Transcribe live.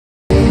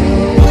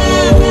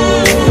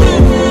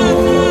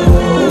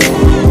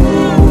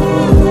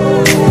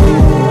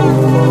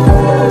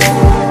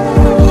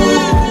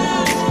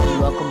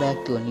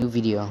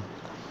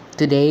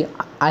Today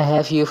I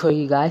have here for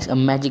you guys a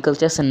magical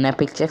chest, an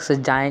epic chest, a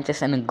giant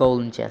chest, and a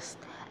golden chest,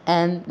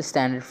 and the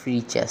standard free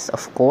chest,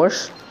 of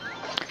course.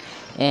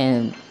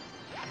 And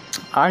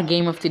our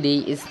game of today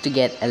is to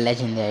get a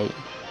legendary.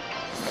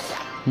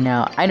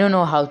 Now I don't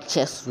know how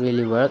chests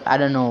really work. I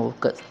don't know,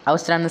 because I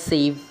was trying to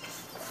save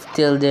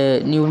till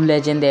the new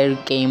legendary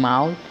came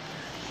out.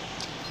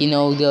 You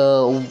know,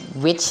 the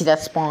witch that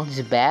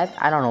spawns bad.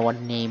 I don't know what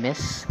name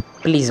is.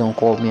 Please don't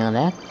quote me on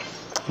that.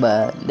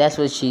 But that's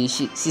what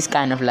she's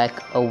kind of like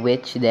a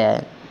witch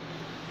that,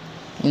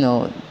 you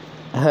know,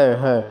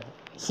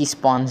 she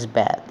spawns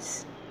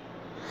bats.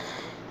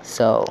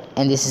 So,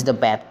 and this is the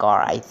bad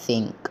car, I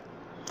think.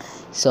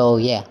 So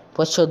yeah,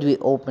 what should we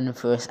open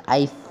first?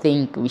 I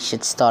think we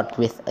should start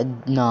with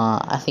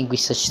I think we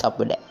should start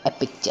with the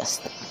epic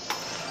chest.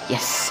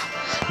 Yes,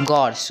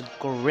 God, it's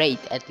great.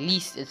 At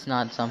least it's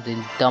not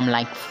something dumb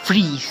like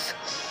freeze.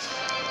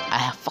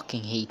 I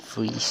fucking hate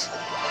freeze.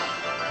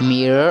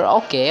 Mirror,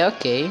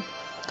 okay,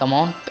 come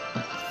on,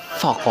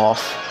 fuck off.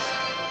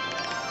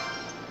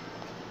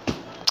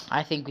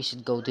 I think we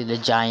should go to the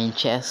giant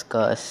chest,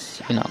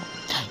 cause you know,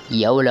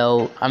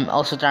 YOLO. I'm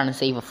also trying to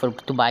save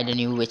to buy the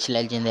new witch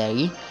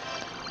legendary.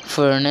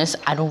 Furnace,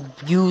 I don't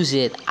use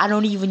it. I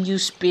don't even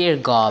use spear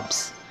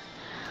gobs.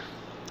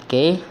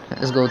 Okay,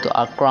 let's go to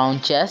our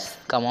crown chest.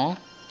 Come on,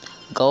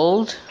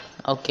 gold,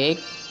 okay,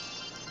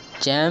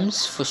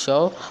 gems for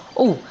sure.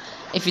 Oh,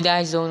 if you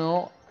guys don't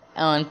know,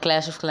 on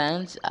Clash of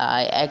Clans,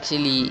 I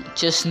actually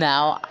just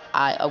now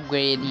I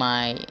upgraded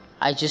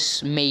I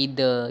just made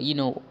the, you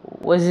know,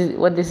 what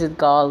is it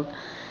called,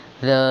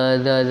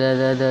 the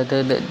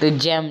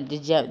gem,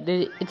 it's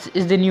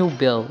the new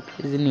build.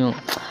 It's the new,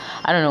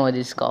 I don't know what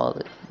it's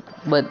called,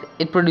 but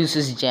it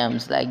produces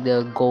gems like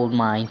the gold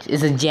mines.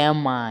 It's a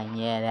gem mine.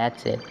 Yeah,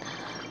 that's it.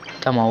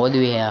 Come on, what do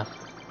we have?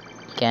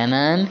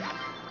 Cannon,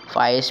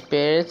 fire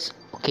spirits.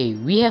 Okay,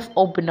 we have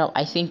opened up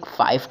I think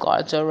 5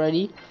 cards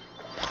already.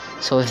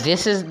 So if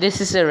this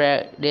is a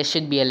rare, there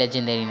should be a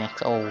legendary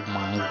next. Oh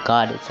my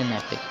god, it's an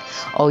epic.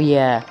 Oh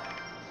yeah,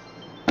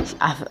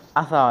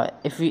 I thought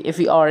if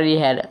we already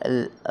had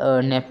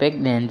an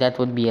epic, then that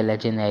would be a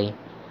legendary.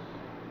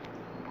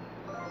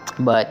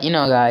 But you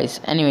know, guys,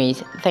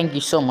 anyways, thank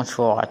you so much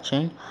for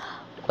watching.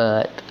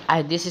 But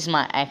this is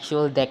my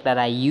actual deck that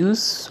I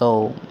use,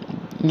 so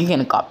you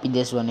can copy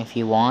this one if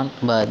you want.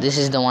 But this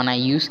is the one I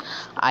use.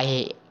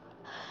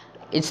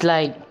 It's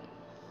like,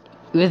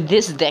 with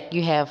this deck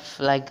you have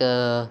like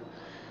a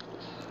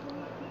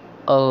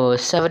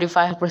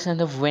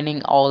 75% of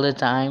winning all the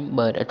time,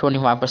 but a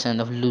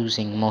 25% of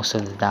losing most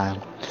of the time.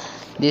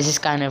 This is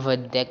kind of a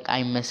deck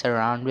I mess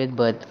around with,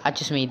 but I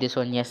just made this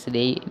one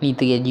yesterday. Need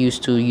to get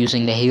used to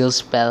using the heal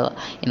spell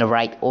in the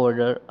right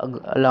order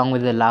along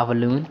with the lava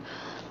loon.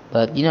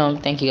 But you know,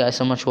 thank you guys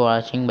so much for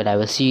watching, but I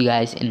will see you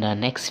guys in the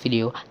next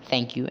video.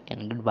 Thank you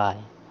and goodbye.